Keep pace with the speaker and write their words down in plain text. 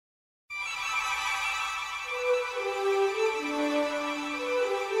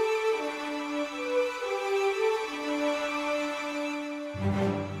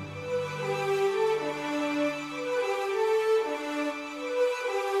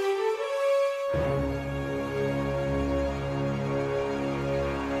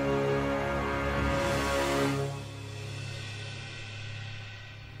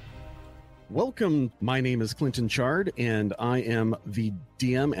Welcome. My name is Clinton Chard, and I am the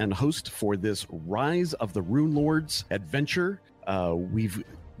DM and host for this Rise of the Rune Lords adventure. We've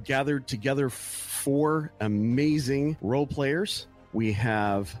gathered together 4 amazing role players. We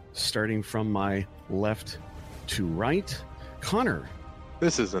have, starting from my left to right, Connor.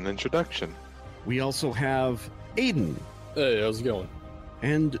 This is an introduction. We also have Aiden. Hey, how's it going?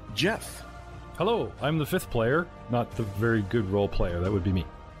 And Jeff. Hello, I'm the 5th player, not the very good role player. That would be me.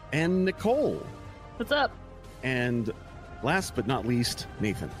 And Nicole. What's up? And last but not least,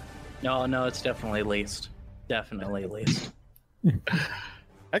 Nathan. No, it's definitely least. Definitely least.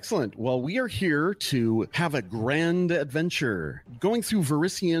 Excellent. Well, we are here to have a grand adventure, going through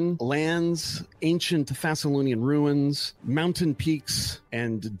Varisian lands, ancient Thessalonian ruins, mountain peaks,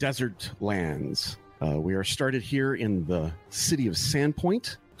 and desert lands. We are started here in the city of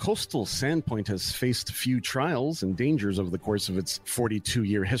Sandpoint. Coastal Sandpoint has faced few trials and dangers over the course of its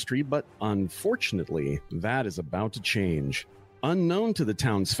 42-year history, but unfortunately, that is about to change. Unknown to the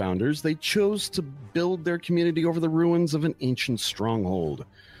town's founders, they chose to build their community over the ruins of an ancient stronghold,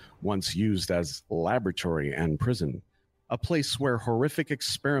 once used as laboratory and prison. A place where horrific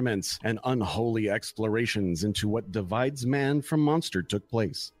experiments and unholy explorations into what divides man from monster took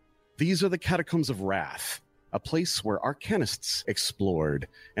place. These are the Catacombs of Wrath, a place where arcanists explored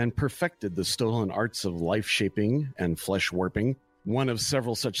and perfected the stolen arts of life-shaping and flesh-warping, one of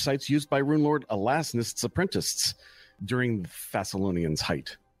several such sites used by Runelord Alasnist's apprentices during the Thessalonians'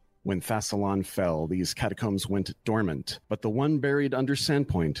 height. When Thassalon fell, these catacombs went dormant, but the one buried under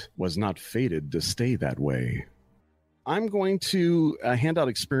Sandpoint was not fated to stay that way. I'm going to hand out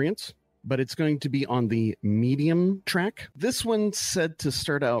experience, but it's going to be on the medium track. This one said to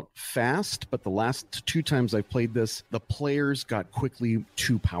start out fast, but the last 2 times I've played this, the players got quickly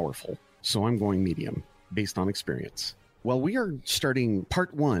too powerful. So I'm going medium, based on experience. Well, we are starting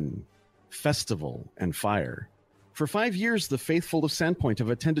part 1, Festival and Fire. For 5 years, the faithful of Sandpoint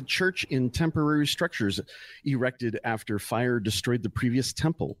have attended church in temporary structures erected after fire destroyed the previous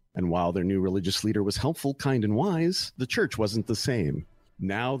temple. And while their new religious leader was helpful, kind, and wise, the church wasn't the same.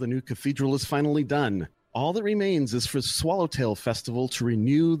 Now the new cathedral is finally done. All that remains is for Swallowtail Festival to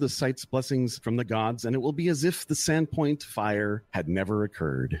renew the site's blessings from the gods, and it will be as if the Sandpoint fire had never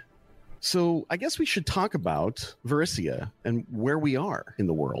occurred. So I guess we should talk about Varisia and where we are in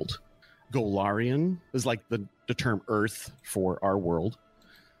the world. Golarion is like the term Earth for our world.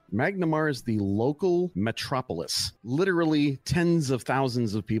 Magnamar is the local metropolis, literally tens of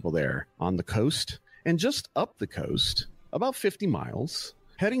thousands of people there on the coast, and just up the coast, about 50 miles,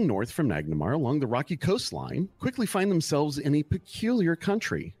 heading north from Magnamar along the rocky coastline, quickly find themselves in a peculiar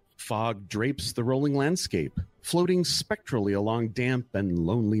country. Fog drapes the rolling landscape, floating spectrally along damp and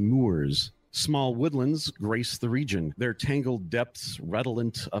lonely moors. Small woodlands grace the region, their tangled depths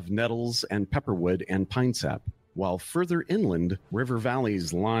redolent of nettles and pepperwood and pine sap, while further inland, river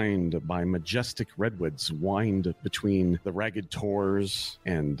valleys lined by majestic redwoods wind between the ragged tors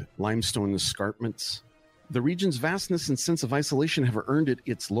and limestone escarpments. The region's vastness and sense of isolation have earned it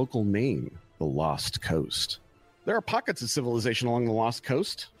its local name, the Lost Coast. There are pockets of civilization along the Lost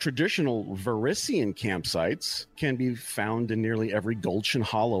Coast. Traditional Varisian campsites can be found in nearly every gulch and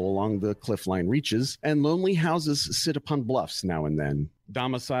hollow along the cliffline reaches, and lonely houses sit upon bluffs now and then.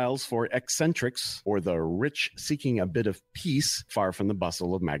 Domiciles for eccentrics or the rich seeking a bit of peace far from the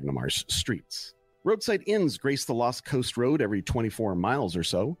bustle of Magnamar's streets. Roadside inns grace the Lost Coast Road every 24 miles or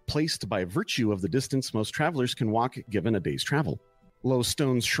so, placed by virtue of the distance most travelers can walk given a day's travel. Low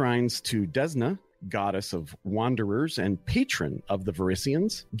stone shrines to Desna, goddess of wanderers and patron of the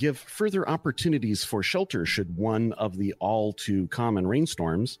Varisians, give further opportunities for shelter should one of the all-too-common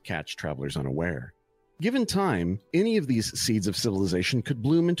rainstorms catch travelers unaware. Given time, any of these seeds of civilization could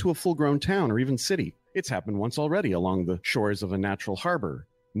bloom into a full-grown town or even city. It's happened once already along the shores of a natural harbor,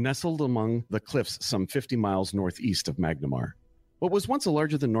 nestled among the cliffs some 50 miles northeast of Magnamar. What was once a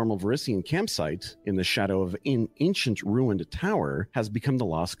larger-than-normal Varisian campsite in the shadow of an ancient ruined tower has become the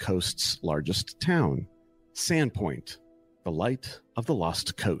Lost Coast's largest town. Sandpoint, the light of the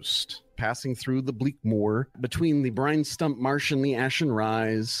Lost Coast. Passing through the bleak moor, between the brine stump marsh and the ashen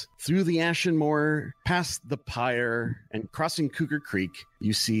rise, through the ashen moor, past the pyre, and crossing Cougar Creek,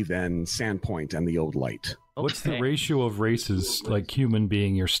 you see then Sandpoint and the old light. What's the ratio of races, like human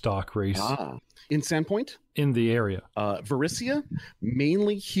being your stock race? In Sandpoint? In the area. Varisia,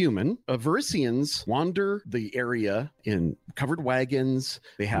 mainly human. Varisians wander the area in covered wagons.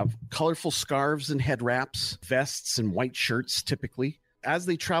 They have colorful scarves and head wraps, vests and white shirts typically. As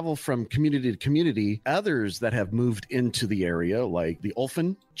they travel from community to community, others that have moved into the area, like the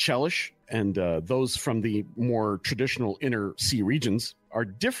Ulfin, Chelish, and those from the more traditional inner sea regions, are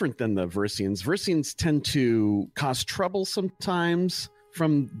different than the Verisians. Verisians tend to cause trouble sometimes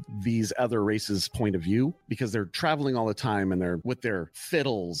from these other races' point of view because they're traveling all the time and they're with their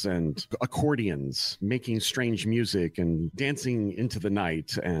fiddles and accordions, making strange music and dancing into the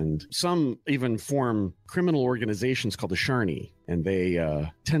night. And some even form criminal organizations called the Sharni, and they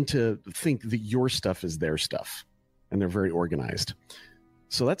tend to think that your stuff is their stuff, and they're very organized.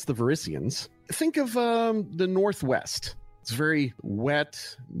 So that's the Verisians. Think of the Northwest. It's very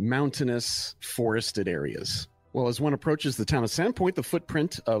wet, mountainous, forested areas. Well, as one approaches the town of Sandpoint, the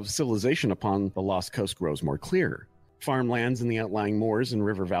footprint of civilization upon the Lost Coast grows more clear. Farmlands in the outlying moors and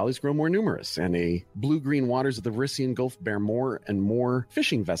river valleys grow more numerous, and the blue-green waters of the Verisian Gulf bear more and more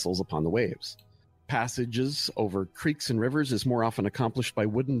fishing vessels upon the waves. Passages over creeks and rivers is more often accomplished by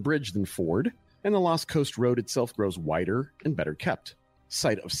wooden bridge than ford, and the Lost Coast Road itself grows wider and better kept.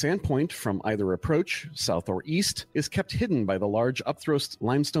 Sight of Sandpoint from either approach, south or east, is kept hidden by the large upthrust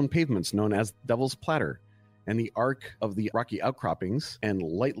limestone pavements known as Devil's Platter, and the arc of the rocky outcroppings and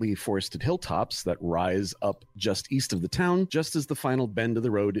lightly forested hilltops that rise up just east of the town, just as the final bend of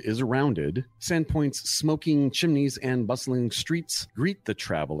the road is rounded. Sandpoint's smoking chimneys and bustling streets greet the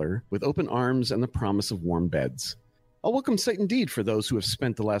traveler with open arms and the promise of warm beds. A welcome sight indeed for those who have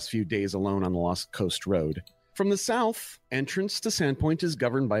spent the last few days alone on the Lost Coast Road. From the south, entrance to Sandpoint is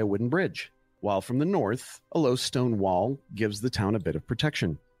governed by a wooden bridge, while from the north, a low stone wall gives the town a bit of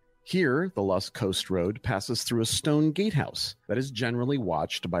protection. Here, the Lost Coast Road passes through a stone gatehouse that is generally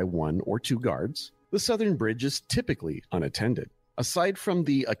watched by 1 or 2 guards. The southern bridge is typically unattended. Aside from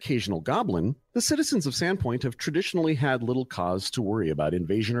the occasional goblin, the citizens of Sandpoint have traditionally had little cause to worry about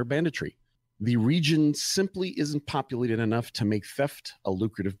invasion or banditry. The region simply isn't populated enough to make theft a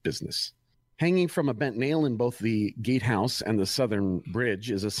lucrative business. Hanging from a bent nail in both the gatehouse and the southern bridge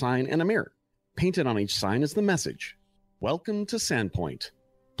is a sign and a mirror. Painted on each sign is the message, "Welcome to Sandpoint.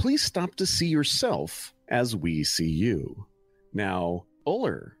 Please stop to see yourself as we see you." Now,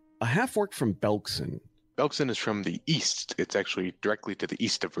 Uller, a half-orc from Belkson. Belkson is from the east. It's actually directly to the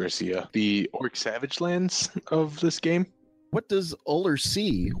east of Verisia, the Orc Savage lands of this game. What does Uller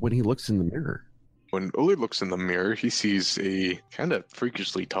see when he looks in the mirror? When Uller looks in the mirror, he sees a kind of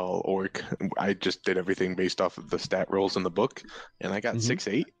freakishly tall orc. I just did everything based off of the stat rolls in the book, and I got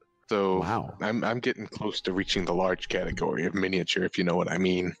 6'8". So wow. I'm getting close to reaching the large category of miniature, if you know what I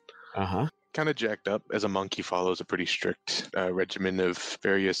mean. Uh-huh. Kind of jacked up. As a monk, he follows a pretty strict regimen of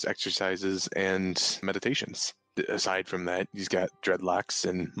various exercises and meditations. Aside from that, he's got dreadlocks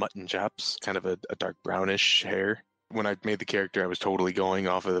and mutton chops, kind of a dark brownish hair. When I made the character, I was totally going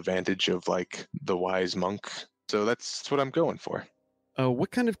off of the vantage of, like, the wise monk. So that's what I'm going for.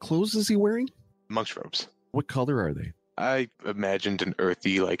 What kind of clothes is he wearing? Monk's robes. What color are they? I imagined an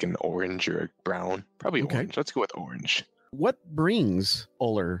earthy, like an orange or a brown. Probably Okay. orange. Let's go with orange. What brings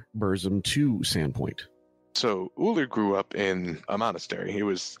Uller Burzum to Sandpoint? So Uller grew up in a monastery. It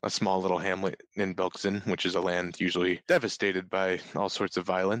was a small little hamlet in Belkzen, which is a land usually devastated by all sorts of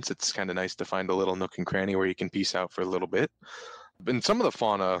violence. It's kind of nice to find a little nook and cranny where you can peace out for a little bit. And some of the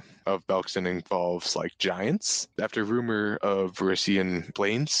fauna of Belkzen involves, like, giants. After rumor of Verisian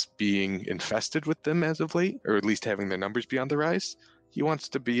plains being infested with them as of late, or at least having their numbers be on the rise, he wants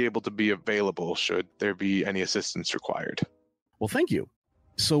to be able to be available should there be any assistance required. Well, thank you.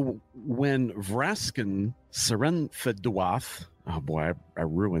 So when Vraskin Serentheduath, oh boy, I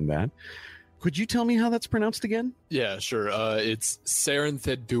ruined that. Could you tell me how that's pronounced again? Yeah, sure. It's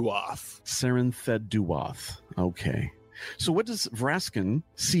Serentheduath. Serentheduath. Okay. So what does Vraskin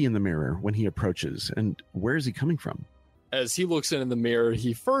see in the mirror when he approaches, and where is he coming from? As he looks in the mirror,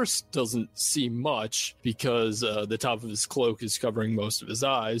 he first doesn't see much because the top of his cloak is covering most of his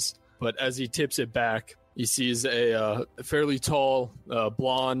eyes. But as he tips it back, he sees a fairly tall,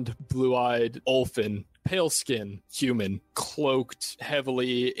 blonde, blue-eyed Ulfin, pale-skinned human, cloaked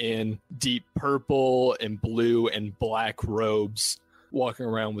heavily in deep purple and blue and black robes, walking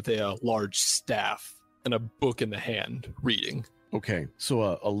around with a large staff and a book in the hand, reading. Okay,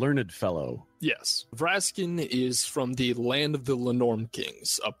 so a learned fellow. Yes. Vraskin is from the land of the Lenorm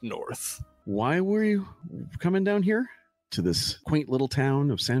Kings up north. Why were you coming down here to this quaint little town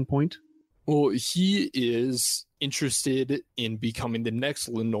of Sandpoint? Well, he is interested in becoming the next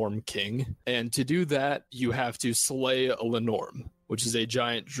Lenorm king, and to do that, you have to slay a Lenorm, which is a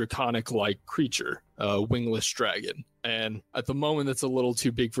giant draconic-like creature, a wingless dragon. And at the moment, that's a little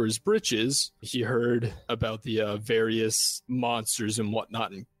too big for his britches. He heard about the various monsters and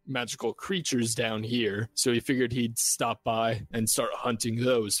whatnot and magical creatures down here, so he figured he'd stop by and start hunting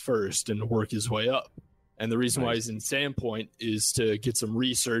those first and work his way up. And the reason why he's in Sandpoint is to get some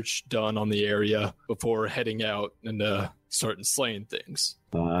research done on the area before heading out and starting slaying things.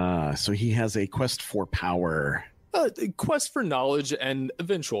 So he has a quest for power. Quest for knowledge and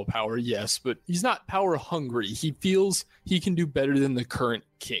eventual power, yes, but he's not power hungry. He feels he can do better than the current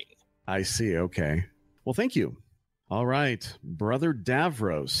king. I see. Okay. Well, thank you. All right. Brother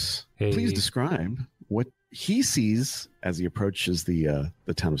Davros, Hey. please describe what he sees as he approaches the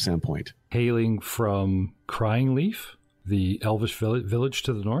town of Sandpoint. Hailing from Crying Leaf, the elvish village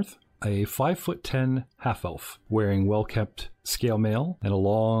to the north, a 5'10" half-elf wearing well-kept scale mail and a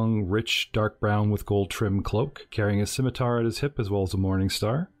long, rich, dark brown with gold trim cloak, carrying a scimitar at his hip as well as a morning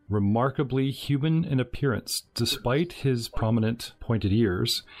star. Remarkably human in appearance, despite his prominent pointed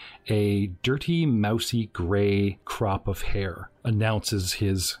ears, a dirty, mousy gray crop of hair announces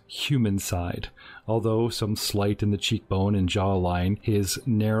his human side. Although some slight in the cheekbone and jawline, his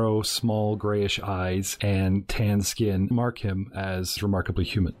narrow, small grayish eyes and tan skin mark him as remarkably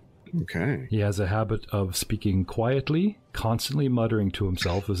human. Okay. He has a habit of speaking quietly, constantly muttering to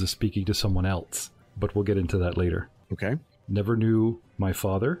himself as if speaking to someone else. But we'll get into that later. Okay. Never knew my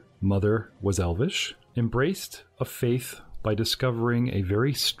father. Mother was elvish. Embraced a faith by discovering a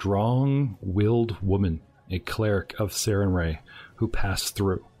very strong-willed woman, a cleric of Sarenrae, who passed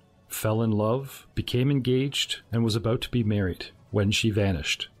through. Fell in love, became engaged, and was about to be married when she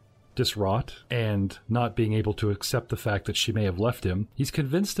vanished. Distraught and not being able to accept the fact that she may have left him, he's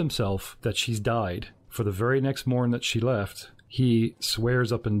convinced himself that she's died. For the very next morn that she left, he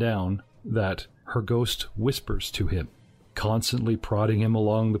swears up and down that her ghost whispers to him, constantly prodding him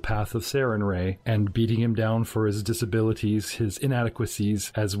along the path of Sarenrae and beating him down for his disabilities, his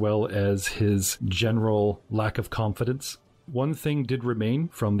inadequacies, as well as his general lack of confidence. One thing did remain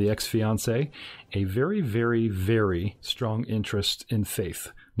from the ex-fiancé, a very, very, very strong interest in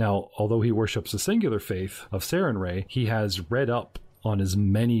faith. Now, although he worships the singular faith of Sarenrae, he has read up on as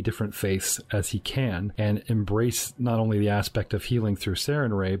many different faiths as he can and embrace not only the aspect of healing through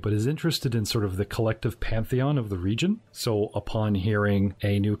Sarenrae, but is interested in sort of the collective pantheon of the region. So upon hearing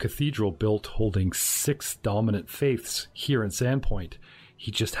a new cathedral built holding 6 dominant faiths here in Sandpoint,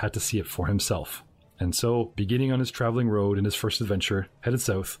 he just had to see it for himself. And so, beginning on his traveling road in his first adventure, headed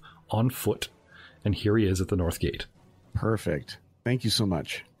south on foot, and here he is at the North Gate. Perfect. Thank you so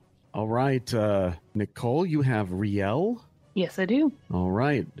much. All right, Nicole, you have Riel. Yes, I do. All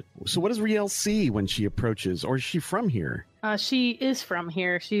right. So what does Riel see when she approaches, or is she from here? She is from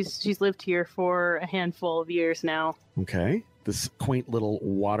here. She's lived here for a handful of years now. Okay. This quaint little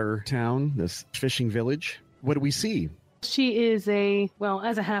water town, this fishing village. What do we see? She is as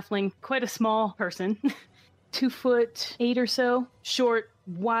a halfling, quite a small person. 2'8" or so. Short,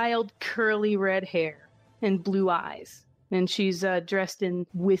 wild, curly red hair and blue eyes. And she's dressed in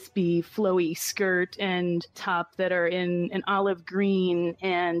wispy, flowy skirt and top that are in an olive green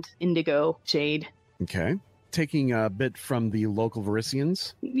and indigo shade. Okay. Taking a bit from the local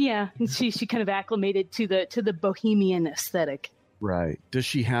Varisians? Yeah, and she kind of acclimated to the bohemian aesthetic. Right. Does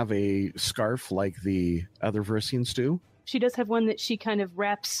she have a scarf like the other Varisians do? She does have one that she kind of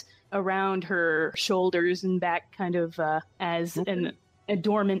wraps around her shoulders and back kind of as an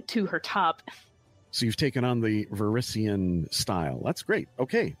adornment to her top. So you've taken on the Varisian style. That's great.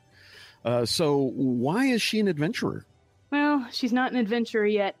 Okay. So why is she an adventurer? Well, she's not an adventurer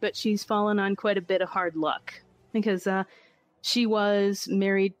yet, but she's fallen on quite a bit of hard luck. Because she was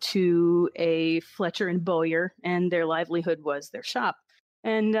married to a Fletcher and Bowyer, and their livelihood was their shop.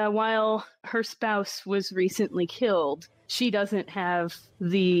 And while her spouse was recently killed, she doesn't have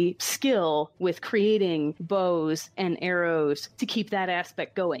the skill with creating bows and arrows to keep that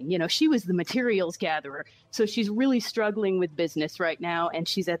aspect going. You know, she was the materials gatherer, so she's really struggling with business right now, and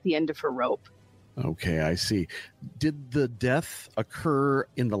she's at the end of her rope. Okay, I see. Did the death occur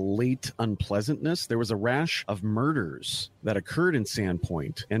in the late unpleasantness? There was a rash of murders that occurred in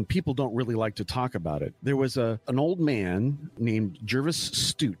Sandpoint, and people don't really like to talk about it. There was an old man named Jervis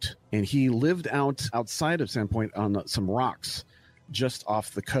Stute, and he lived outside of Sandpoint on some rocks just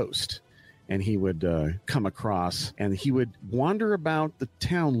off the coast. And he would come across, and he would wander about the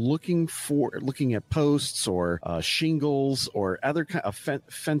town looking at posts or shingles or other kind of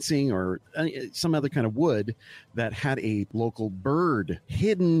fencing or some other kind of wood that had a local bird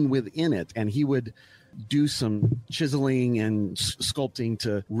hidden within it. And he would do some chiseling and sculpting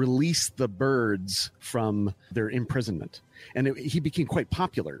to release the birds from their imprisonment. And he became quite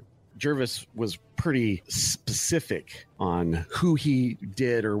popular. Jervis was pretty specific on who he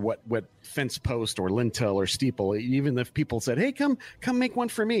did or what fence post or lintel or steeple. Even if people said, "Hey, come make one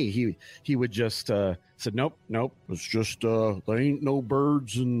for me," he would just said, "Nope. It's just there ain't no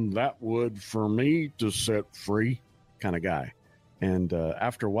birds in that wood for me to set free," kind of guy. And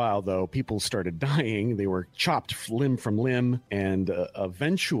after a while, though, people started dying. They were chopped limb from limb. And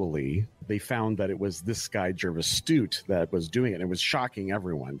eventually, they found that it was this guy, Jervis Stute, that was doing it. It was shocking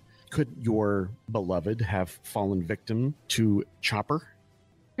everyone. Could your beloved have fallen victim to Chopper?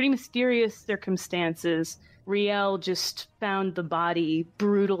 Pretty mysterious circumstances. Riel just found the body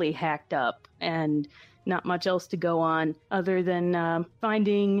brutally hacked up and not much else to go on other than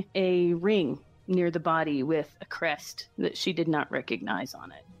finding a ring near the body with a crest that she did not recognize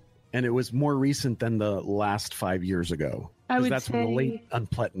on it. And it was more recent than the last 5 years ago. I would that's say when the late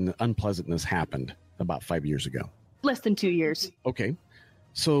unpleasantness happened about 5 years ago. less than 2 years. Okay.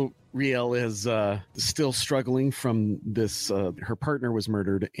 So Riel is still struggling from this. Her partner was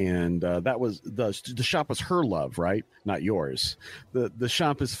murdered, and that was the shop was her love, right? Not yours. The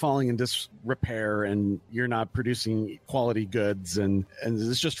shop is falling in disrepair, and you're not producing quality goods, and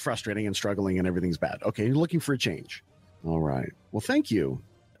it's just frustrating and struggling, and everything's bad. Okay, you're looking for a change. All right. Well, thank you,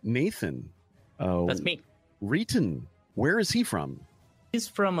 Nathan. That's me. Reeton, where is he from? He's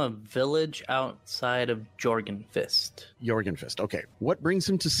from a village outside of Jorgenfist. Jorgenfist. Okay. What brings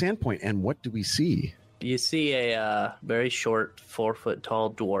him to Sandpoint, and what do we see? You see a very short,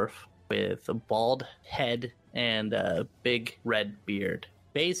 4-foot-tall dwarf with a bald head and a big red beard.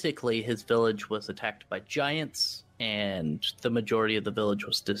 Basically, his village was attacked by giants, and the majority of the village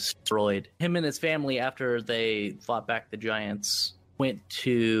was destroyed. Him and his family, after they fought back the giants, went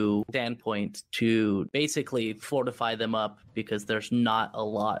to Sandpoint to basically fortify them up because there's not a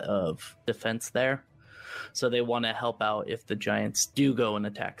lot of defense there. So they want to help out if the giants do go and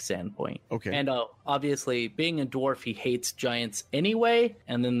attack Sandpoint. Okay. And obviously, being a dwarf, he hates giants anyway,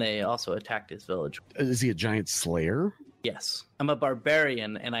 and then they also attacked his village. Is he a giant slayer? Yes. I'm a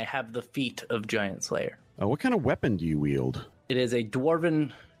barbarian, and I have the feat of giant slayer. What kind of weapon do you wield? It is a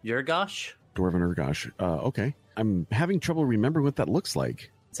dwarven Yurgosh. Dwarven Urgosh. Okay. I'm having trouble remembering what that looks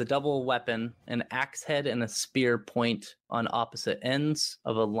like. It's a double weapon, an axe head and a spear point on opposite ends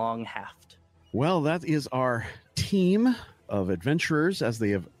of a long haft. Well, that is our team of adventurers as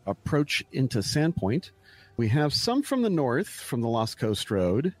they approach into Sandpoint. We have some from the north, from the Lost Coast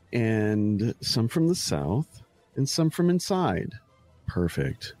Road, and some from the south, and some from inside.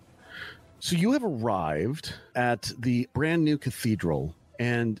 Perfect. So you have arrived at the brand new cathedral,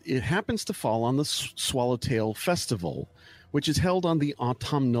 and it happens to fall on the Swallowtail Festival, which is held on the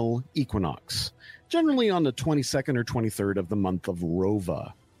autumnal equinox, generally on the 22nd or 23rd of the month of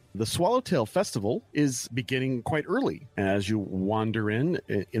Rova. The Swallowtail Festival is beginning quite early. As you wander in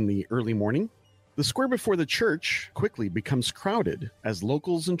the early morning, the square before the church quickly becomes crowded as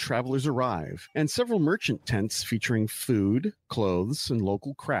locals and travelers arrive, and several merchant tents featuring food, clothes, and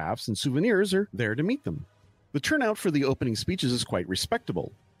local crafts and souvenirs are there to meet them. The turnout for the opening speeches is quite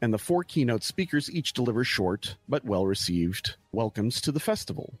respectable, and the 4 keynote speakers each deliver short but well-received welcomes to the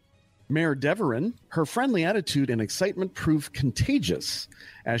festival. Mayor Deverin, her friendly attitude and excitement prove contagious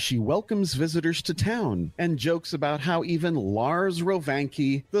as she welcomes visitors to town and jokes about how even Lars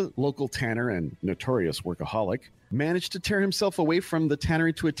Rovanki, the local tanner and notorious workaholic, managed to tear himself away from the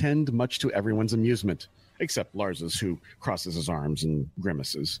tannery to attend, much to everyone's amusement, except Lars's, who crosses his arms and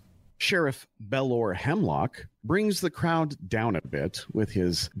grimaces. Sheriff Bellor Hemlock brings the crowd down a bit with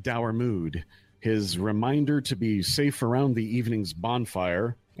his dour mood, his reminder to be safe around the evening's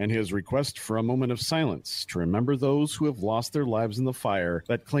bonfire, and his request for a moment of silence to remember those who have lost their lives in the fire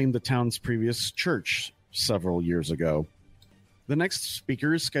that claimed the town's previous church several years ago. The next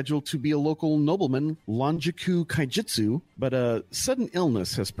speaker is scheduled to be a local nobleman, Longiku Kaijitsu, but a sudden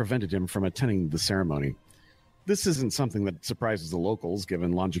illness has prevented him from attending the ceremony. This isn't something that surprises the locals,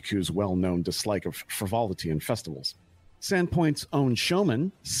 given Longiku's well-known dislike of frivolity and festivals. Sandpoint's own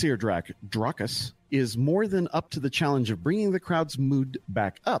showman, Sirdrak Drakus, is more than up to the challenge of bringing the crowd's mood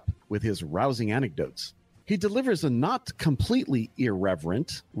back up with his rousing anecdotes. He delivers a not completely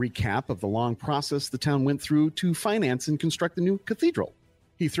irreverent recap of the long process the town went through to finance and construct the new cathedral.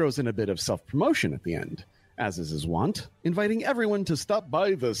 He throws in a bit of self-promotion at the end, as is his wont, inviting everyone to stop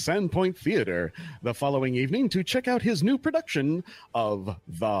by the Sandpoint Theater the following evening to check out his new production of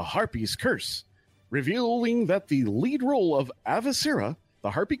The Harpy's Curse, revealing that the lead role of Avasira, the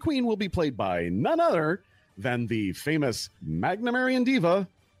Harpy Queen, will be played by none other than the famous Magnamarian diva,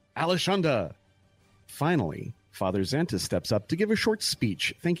 Alishunda. Finally, Father Xantus steps up to give a short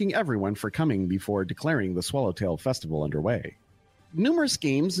speech, thanking everyone for coming before declaring the Swallowtail Festival underway. Numerous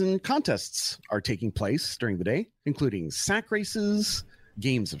games and contests are taking place during the day, including sack races,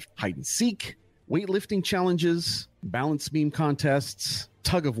 games of hide and seek, weightlifting challenges, balance beam contests,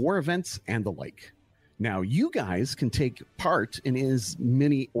 tug-of-war events, and the like. Now, you guys can take part in as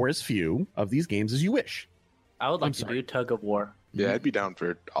many or as few of these games as you wish. I would like to do tug of war. Yeah, I'd be down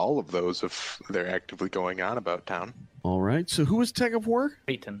for all of those if they're actively going on about town. All right. So who was tug of war?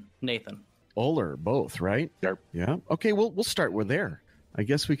 Nathan. Oler, both, right? Yep. Yeah. Okay, we'll start with there. I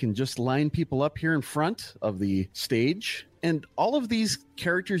guess we can just line people up here in front of the stage. And all of these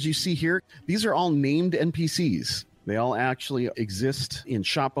characters you see here, these are all named NPCs. They all actually exist in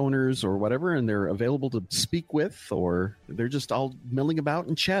shop owners or whatever, and they're available to speak with, or they're just all milling about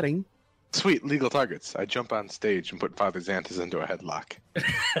and chatting. Sweet, legal targets. I jump on stage and put Father Xanthus into a headlock.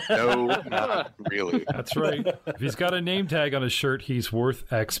 No, not really. That's right. If he's got a name tag on his shirt, he's worth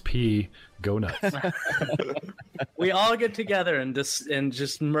XP. Go nuts. We all get together and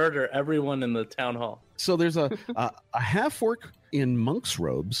just murder everyone in the town hall. So there's a half-orc in monk's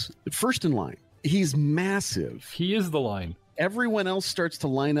robes, first in line. He's massive. He is the line. Everyone else starts to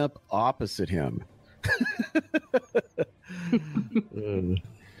line up opposite him.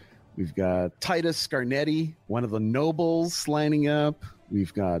 We've got Titus Scarnetti, one of the nobles, lining up.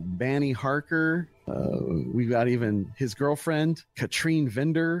 We've got Banny Harker. We've got even his girlfriend, Katrine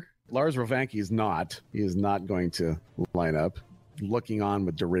Vinder. Lars Rovanki is not. He is not going to line up, looking on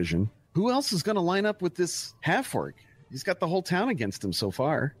with derision. Who else is going to line up with this half-orc? He's got the whole town against him so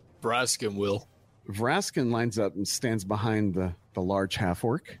far. Braskin will. Vraskin lines up and stands behind the large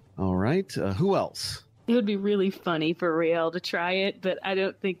half-orc. All right. Who else? It would be really funny for Riel to try it, but I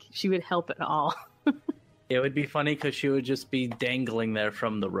don't think she would help at all. It would be funny because she would just be dangling there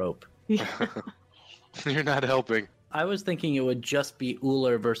from the rope. You're not helping. I was thinking it would just be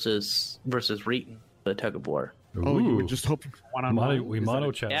Uller versus Reeton, the tug of war. Oh, you Ooh. would just hope for one-on-one? We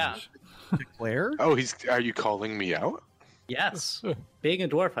mono challenge. Declare? Oh, are you calling me out? Yes. Being a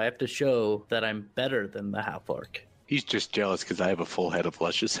dwarf, I have to show that I'm better than the half-orc. He's just jealous because I have a full head of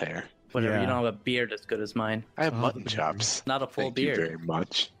luscious hair. Whatever, Yeah. you don't have a beard as good as mine. I have mutton chops. Not a full Thank beard. you very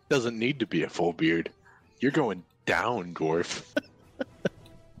much. Doesn't need to be a full beard. You're going down, dwarf. I'm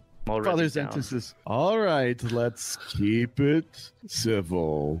already Father down. Xanthus says, all right, let's keep it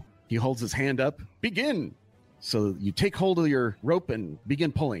civil. He holds his hand up. Begin. So you take hold of your rope and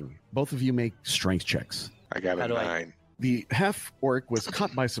begin pulling. Both of you make strength checks. I got How a do I- 9. The half-orc was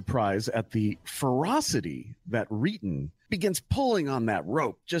caught by surprise at the ferocity that Reeton begins pulling on that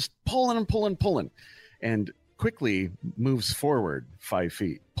rope, just pulling and pulling, pulling, and quickly moves forward 5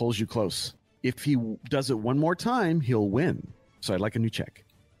 feet, pulls you close. If he does it one more time, he'll win. So I'd like a new check.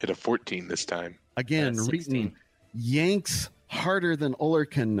 Hit a 14 this time. Again, That's 16. Reeton yanks harder than Uller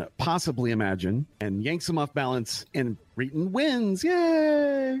can possibly imagine and yanks him off balance, and Reeton wins.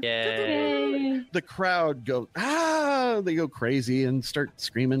 Yay! Yay. The crowd go, they go crazy and start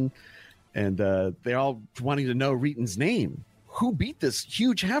screaming, and they're all wanting to know Reeton's name. Who beat this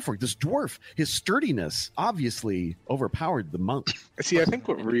huge half-orc, this dwarf? His sturdiness obviously overpowered the monk. See, I think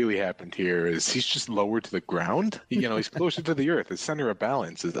what really happened here is he's just lower to the ground. He's closer to the earth. His center of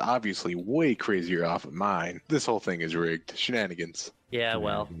balance is obviously way crazier off of mine. This whole thing is rigged. Shenanigans. Yeah,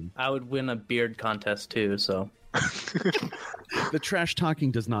 well, I would win a beard contest too, so. The trash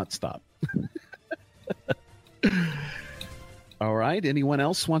talking does not stop. All right. Anyone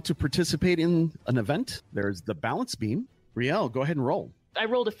else want to participate in an event? There's the balance beam. Riel, go ahead and roll. I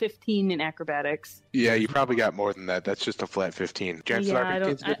rolled a 15 in acrobatics. Yeah, you probably got more than that. That's just a flat 15. Chances are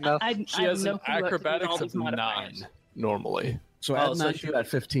 15's good enough. She has an acrobatics of 9 normally. So add so 9 she- to that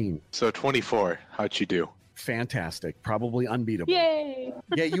 15. So 24. How'd you do? Fantastic. Probably unbeatable. Yay!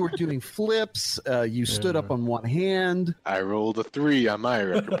 Yeah, you were doing flips. You stood up on one hand. I rolled a 3 on my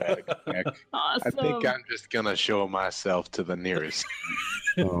acrobatic check. Awesome. I think I'm just going to show myself to the nearest.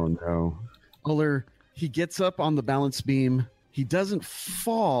 Oh, no. Uller, he gets up on the balance beam. He doesn't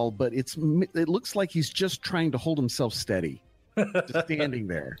fall, but it looks like he's just trying to hold himself steady, just standing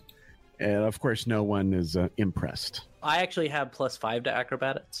there. And, of course, no one is impressed. I actually have +5 to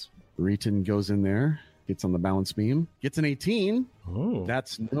acrobatics. Reeton goes in there, gets on the balance beam, gets an 18. Oh.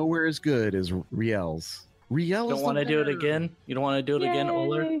 That's nowhere as good as Riel's. Riel You is don't want to do it again? You don't want to do it again,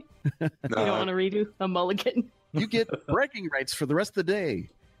 Uller? Yay. You don't want to redo a mulligan? You get bragging rights for the rest of the day.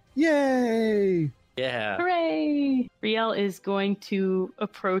 Yay! Yeah. Hooray! Riel is going to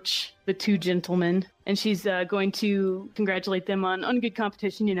approach the two gentlemen, and she's going to congratulate them on good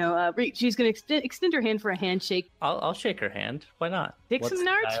competition. She's going to extend her hand for a handshake. I'll shake her hand. Why not? Take What's some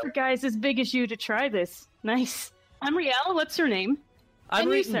the nards dial? for guys as big as you to try this. Nice. I'm Riel. What's her name? I'm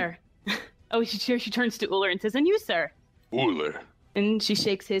and you, Reeton. sir. Oh, she turns to Uller and says, and you, sir. Uller, And she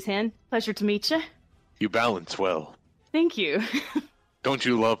shakes his hand. Pleasure to meet you. you balance well. Thank you. Don't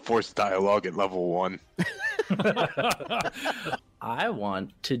you love forced dialogue at level 1? I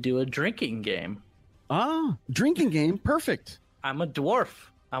want to do a drinking game. Ah, drinking game. Perfect. I'm a dwarf.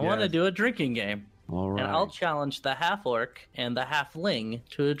 I want to Yes. do a drinking game. All right. And I'll challenge the half-orc and the halfling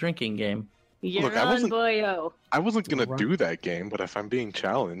to a drinking game. You're Look, I on, wasn't- boyo. I wasn't going Right. to do that game, but if I'm being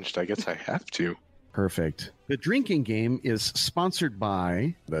challenged, I guess I have to. Perfect. The drinking game is sponsored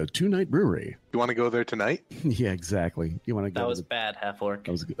by the Two Night Brewery. You want to go there tonight? Yeah, exactly. You want to go? That was bad, half-orc.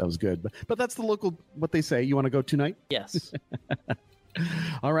 that was good. But that's the local what they say. You want to go tonight? Yes.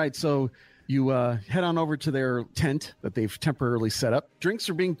 All right. So you head on over to their tent that they've temporarily set up. Drinks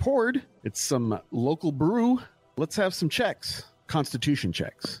are being poured. It's some local brew. Let's have some checks. Constitution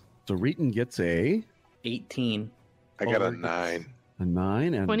checks. So Reeton gets a 18. I got a Oh, 9.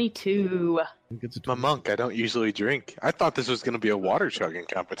 9 and 22. gets a I'm a monk. I don't usually drink. I thought this was going to be a water chugging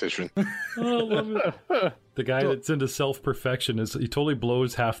competition. The guy that's into self-perfection he totally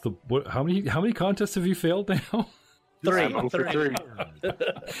blows half the. How many contests have you failed now? 3. I'm 0 for 3.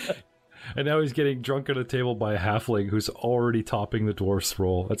 And now he's getting drunk at a table by a halfling who's already topping the dwarf's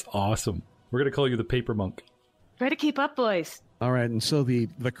roll. That's awesome. We're gonna call you the paper monk. Try to keep up, boys. All right, and so the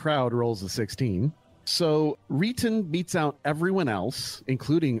crowd rolls a 16. So Reeton beats out everyone else,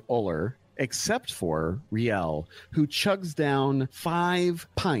 including Uller, except for Riel, who chugs down 5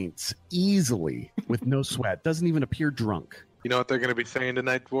 pints easily with no sweat. Doesn't even appear drunk. You know what they're going to be saying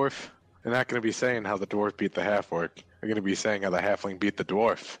tonight, dwarf? They're not going to be saying how the dwarf beat the half-orc. They're going to be saying how the halfling beat the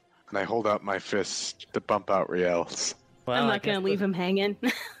dwarf. And I hold out my fist to bump out Riel's. Well, I'm I not going to guess leave him hanging.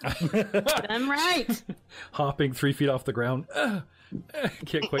 But I'm right. Hopping 3 feet off the ground.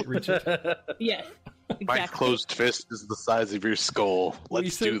 Can't quite reach it. Yes. My Exactly. closed fist is the size of your skull. Well,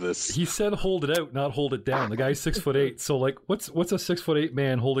 Let's he said- do this. He said hold it out, not hold it down. The guy's 6'8", so like, what's a 6'8"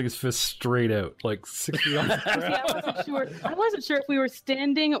 man holding his fist straight out, like 6 feet off the See, ground? I wasn't sure if we were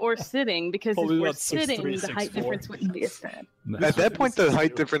standing or sitting, because Probably if we're about 6'3", sitting, the height 6'4". difference wouldn't be as bad. At that point, the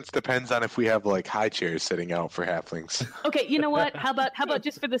height difference depends on if we have like high chairs sitting out for halflings. Okay, you know what? How about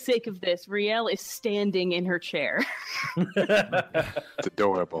just for the sake of this, Riel is standing in her chair. It's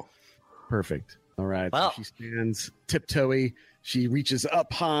adorable. Perfect. All right. Wow. So she stands tiptoey. She reaches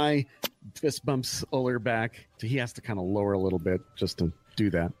up high, fist bumps Uller back. So he has to kind of lower a little bit just to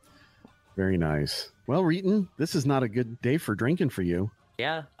do that. Very nice. Well, Reeton, this is not a good day for drinking for you.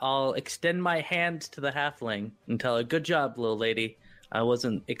 Yeah, I'll extend my hand to the halfling and tell her, good job, little lady. I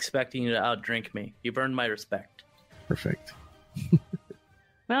wasn't expecting you to outdrink me. You've earned my respect. Perfect.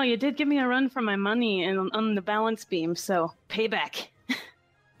 Well, you did give me a run for my money and on the balance beam, so payback.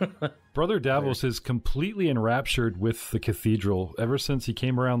 Brother Davos is completely enraptured with the cathedral. Ever since he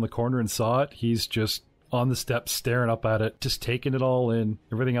came around the corner and saw it, he's just on the steps staring up at it, just taking it all in.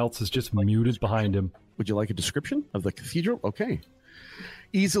 Everything else is just muted behind him. Would you like a description of the cathedral? Okay.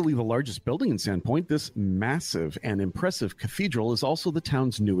 Easily the largest building in Sandpoint, this massive and impressive cathedral is also the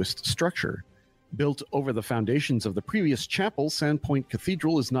town's newest structure. Built over the foundations of the previous chapel, Sandpoint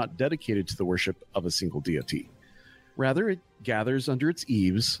Cathedral is not dedicated to the worship of a single deity. Rather, it gathers under its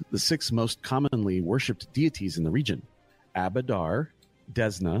eaves the 6 most commonly worshipped deities in the region: Abadar,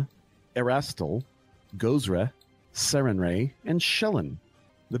 Desna, Erastil, Gozra, Serenray, and Shellen.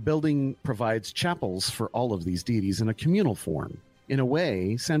 The building provides chapels for all of these deities in a communal form. In a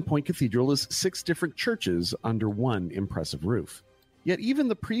way, Sandpoint Cathedral is 6 different churches under one impressive roof. Yet even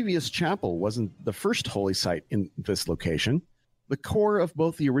the previous chapel wasn't the first holy site in this location. The core of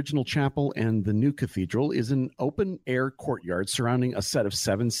both the original chapel and the new cathedral is an open-air courtyard surrounding a set of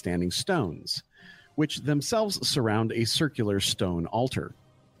 7 standing stones, which themselves surround a circular stone altar.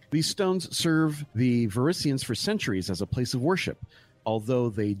 These stones serve the Varisians for centuries as a place of worship, although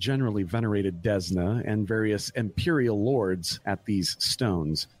they generally venerated Desna and various imperial lords at these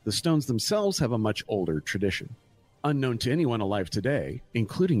stones. The stones themselves have a much older tradition. Unknown to anyone alive today,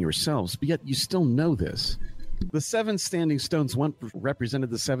 including yourselves, but yet you still know this. The 7 standing stones once represented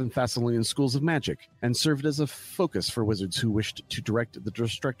the 7 Thessalonian schools of magic and served as a focus for wizards who wished to direct the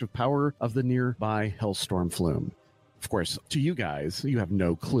destructive power of the nearby Hellstorm Flume. Of course, to you guys, you have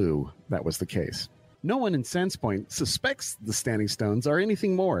no clue that was the case. No one in Sandpoint suspects the standing stones are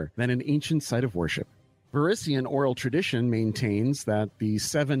anything more than an ancient site of worship. Varisian oral tradition maintains that the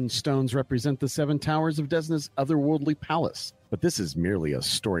 7 stones represent the 7 towers of Desna's otherworldly palace. But this is merely a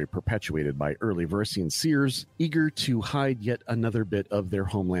story perpetuated by early Varisian seers, eager to hide yet another bit of their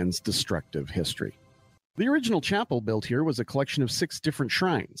homeland's destructive history. The original chapel built here was a collection of 6 different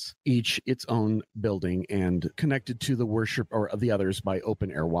shrines, each its own building and connected to the worship or the others by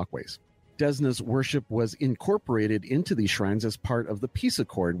open-air walkways. Desna's worship was incorporated into these shrines as part of the peace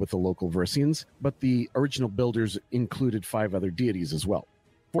accord with the local Varisians, but the original builders included 5 other deities as well.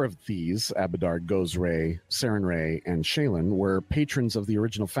 Four of these, Abadar, Gozray, Sarenrae, and Shaylin, were patrons of the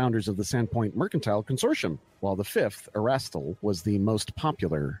original founders of the Sandpoint Mercantile Consortium, while the fifth, Erastil, was the most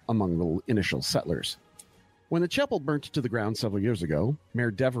popular among the initial settlers. When the chapel burnt to the ground several years ago,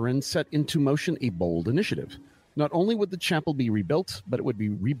 Mayor Deverin set into motion a bold initiative. Not only would the chapel be rebuilt, but it would be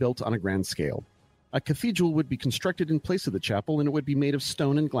rebuilt on a grand scale. A cathedral would be constructed in place of the chapel, and it would be made of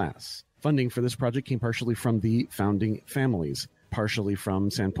stone and glass. Funding for this project came partially from the founding families, partially from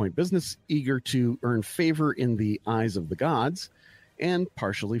Sandpoint business eager to earn favor in the eyes of the gods, and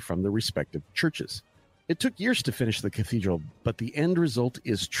partially from the respective churches. It took years to finish the cathedral, but the end result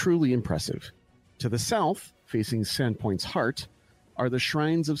is truly impressive. To the south, facing Sandpoint's heart, are the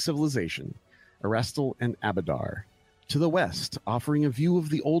shrines of civilization, Erastil and Abadar. To the west, offering a view of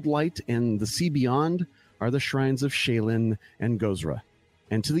the old light and the sea beyond, are the shrines of Shaylin and Gozra.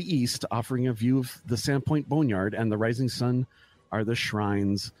 And to the east, offering a view of the Sandpoint Boneyard and the rising sun, are the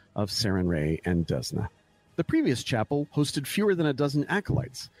shrines of Sarenrae and Desna. The previous chapel hosted fewer than a dozen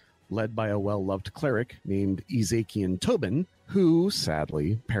acolytes, led by a well-loved cleric named Ezekian Tobin, who,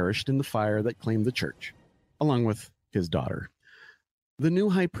 sadly, perished in the fire that claimed the church, along with his daughter. The new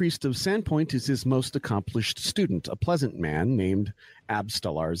high priest of Sandpoint is his most accomplished student, a pleasant man named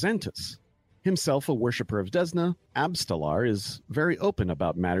Abstalar Xantus. Himself a worshipper of Desna, Abstalar is very open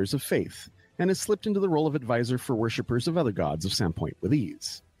about matters of faith, and has slipped into the role of advisor for worshippers of other gods of Sandpoint with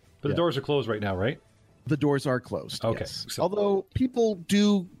ease. But the doors are closed right now, right? The doors are closed, okay. Yes. So although people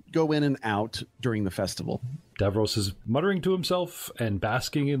do go in and out during the festival. Davros is muttering to himself and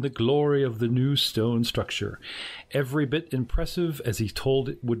basking in the glory of the new stone structure, every bit impressive as he told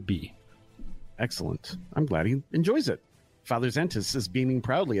it would be. Excellent. I'm glad he enjoys it. Father Xantus is beaming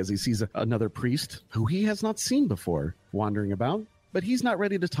proudly as he sees another priest who he has not seen before wandering about. But he's not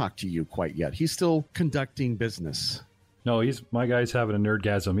ready to talk to you quite yet. He's still conducting business. No, my guy's having a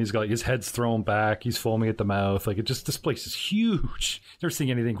nerdgasm. He's got his head's thrown back. He's foaming at the mouth. This place is huge. Never seen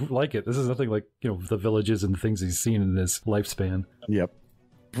anything like it. This is nothing like, the villages and things he's seen in his lifespan. Yep.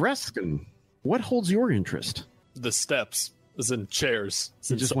 Vreskin, what holds your interest? The steps, as in chairs.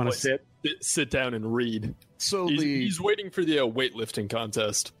 You just want to sit down and read. So he's waiting for the weightlifting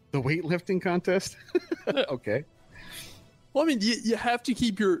contest. The weightlifting contest? Okay. Well, I mean, you have to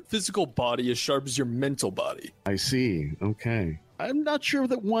keep your physical body as sharp as your mental body. I see. Okay. I'm not sure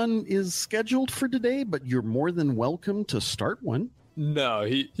that one is scheduled for today, but you're more than welcome to start one. No,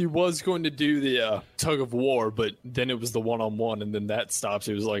 he was going to do the tug of war, but then it was the one-on-one, and then that stops.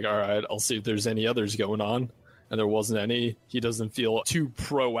 He was like, all right, I'll see if there's any others going on. And there wasn't any. He doesn't feel too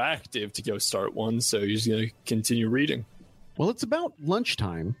proactive to go start one, so he's going to continue reading. Well, it's about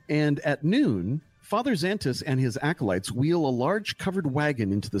lunchtime, and at noon, Father Xantus and his acolytes wheel a large covered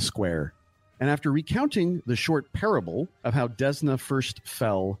wagon into the square. And after recounting the short parable of how Desna first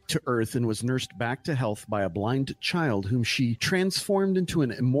fell to earth and was nursed back to health by a blind child whom she transformed into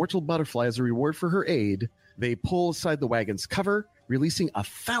an immortal butterfly as a reward for her aid, they pull aside the wagon's cover, releasing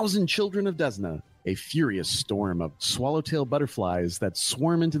 1,000 children of Desna, a furious storm of swallowtail butterflies that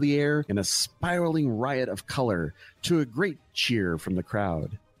swarm into the air in a spiraling riot of color, to a great cheer from the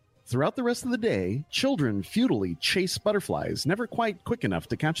crowd. Throughout the rest of the day, children futilely chase butterflies, never quite quick enough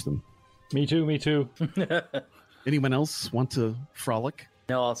to catch them. Me too. Anyone else want to frolic?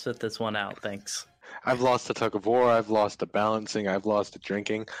 No, I'll sit this one out, thanks. I've lost the tug of war, I've lost the balancing, I've lost the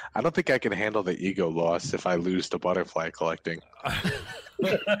drinking. I don't think I can handle the ego loss if I lose the butterfly collecting.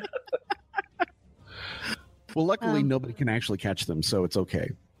 Well, luckily, nobody can actually catch them, so it's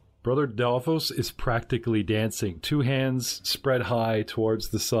okay. Brother Davos is practically dancing, 2 hands spread high towards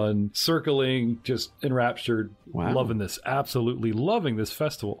the sun, circling, just enraptured, loving this, absolutely loving this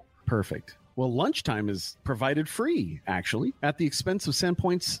festival. Perfect. Well, lunchtime is provided free, actually, at the expense of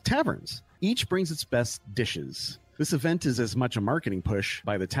Sandpoint's taverns. Each brings its best dishes. This event is as much a marketing push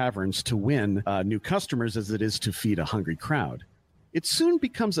by the taverns to win new customers as it is to feed a hungry crowd. It soon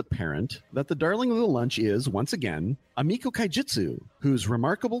becomes apparent that the darling of the lunch is, once again, Amiko Kaijitsu, whose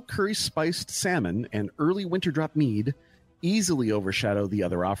remarkable curry-spiced salmon and early winter drop mead easily overshadow the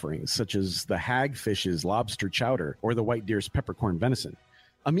other offerings, such as the hagfish's lobster chowder or the white deer's peppercorn venison.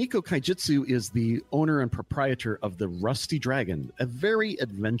 Amiko Kaijitsu is the owner and proprietor of the Rusty Dragon, a very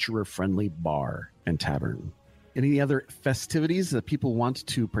adventurer-friendly bar and tavern. Any other festivities that people want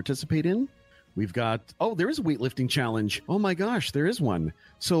to participate in? We've got, there is a weightlifting challenge. Oh my gosh, there is one.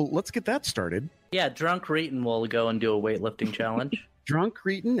 So let's get that started. Yeah, Drunk Reeton will go and do a weightlifting challenge. Drunk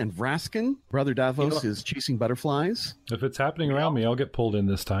Reeton and Vraskin. Brother Davos is chasing butterflies. If it's happening around me, I'll get pulled in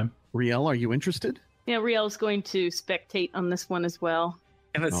this time. Riel, are you interested? Yeah, Riel's going to spectate on this one as well.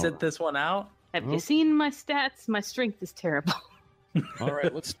 Gonna sit this one out? Have you seen my stats? My strength is terrible. All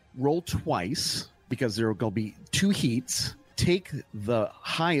right, let's roll twice because there will be 2 heats. Take the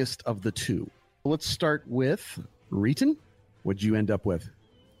highest of the 2. Let's start with Reeton. What'd you end up with?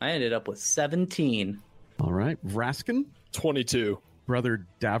 I ended up with 17. All right, Vraskin. 22. Brother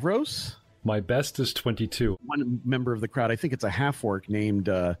Davros. My best is 22. One member of the crowd, I think it's a half-orc named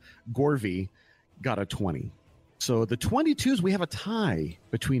Gorvy, got a 20. So the 22s, we have a tie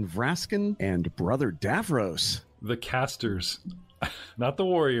between Vraskin and Brother Davros. The casters. Not the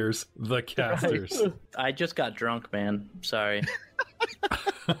warriors, the casters. I just got drunk, man. Sorry.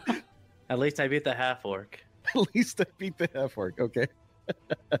 At least I beat the half-orc. At least I beat the half-orc, okay.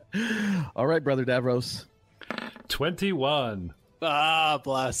 All right, Brother Davros. 21. Ah,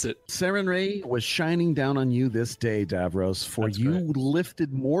 blast it. Saren Ray was shining down on you this day, Davros, for That's you correct.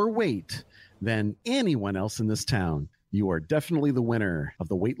 lifted more weight than anyone else in this town. You are definitely the winner of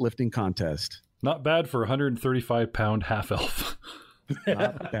the weightlifting contest. Not bad for a 135-pound half-elf.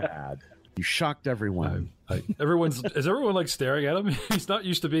 Not bad. You shocked everyone. Is everyone like staring at him? He's not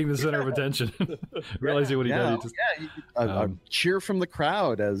used to being the center of attention. Realizing what he did. A cheer from the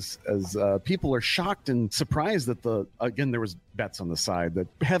crowd as people are shocked and surprised that there was bets on the side, that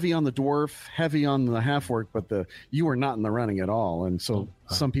heavy on the dwarf, heavy on the half-orc, but you were not in the running at all. And so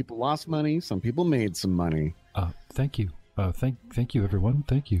some people lost money, some people made some money. Thank you. Thank you, everyone.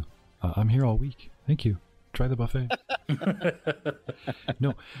 Thank you. I'm here all week. Thank you. Try the buffet.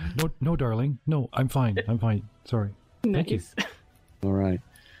 No, darling. No, I'm fine. Sorry. Thank you. All right.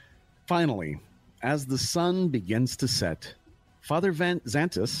 Finally, as the sun begins to set, Father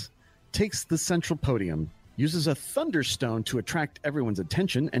Xantus takes the central podium, uses a thunderstone to attract everyone's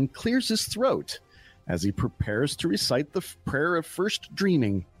attention, and clears his throat as he prepares to recite the prayer of first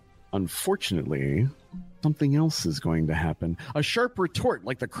dreaming. Unfortunately, something else is going to happen. A sharp retort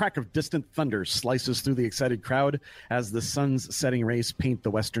like the crack of distant thunder slices through the excited crowd as the sun's setting rays paint the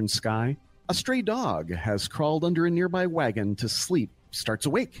western sky. A stray dog has crawled under a nearby wagon to sleep, starts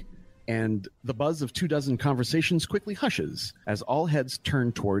awake, and the buzz of 24 conversations quickly hushes as all heads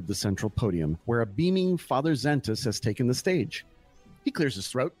turn toward the central podium, where a beaming Father Xantus has taken the stage. He clears his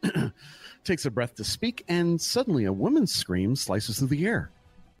throat, takes a breath to speak, and suddenly a woman's scream slices through the air.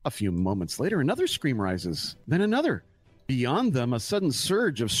 A few moments later, another scream rises, then another. Beyond them, a sudden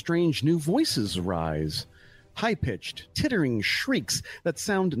surge of strange new voices rise. High-pitched, tittering shrieks that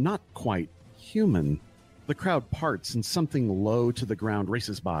sound not quite human. The crowd parts and something low to the ground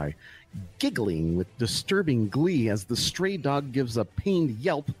races by, giggling with disturbing glee as the stray dog gives a pained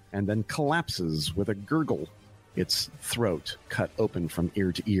yelp and then collapses with a gurgle, its throat cut open from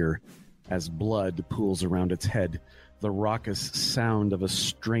ear to ear. As blood pools around its head, the raucous sound of a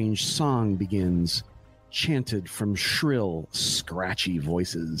strange song begins, chanted from shrill, scratchy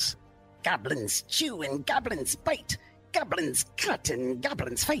voices. Goblins chew and goblins bite. Goblins cut and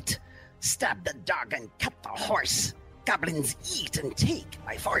goblins fight. Stab the dog and cut the horse. Goblins eat and take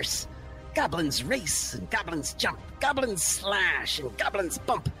by force. Goblins race and goblins jump. Goblins slash and goblins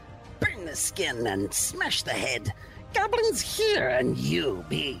bump. Burn the skin and smash the head. Goblins hear and you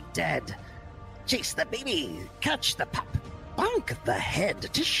be dead. Chase the baby, catch the pup, bonk the head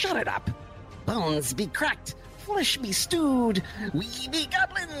to shut it up. Bones be cracked, flesh be stewed. We be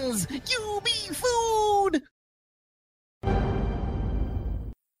goblins, you be food.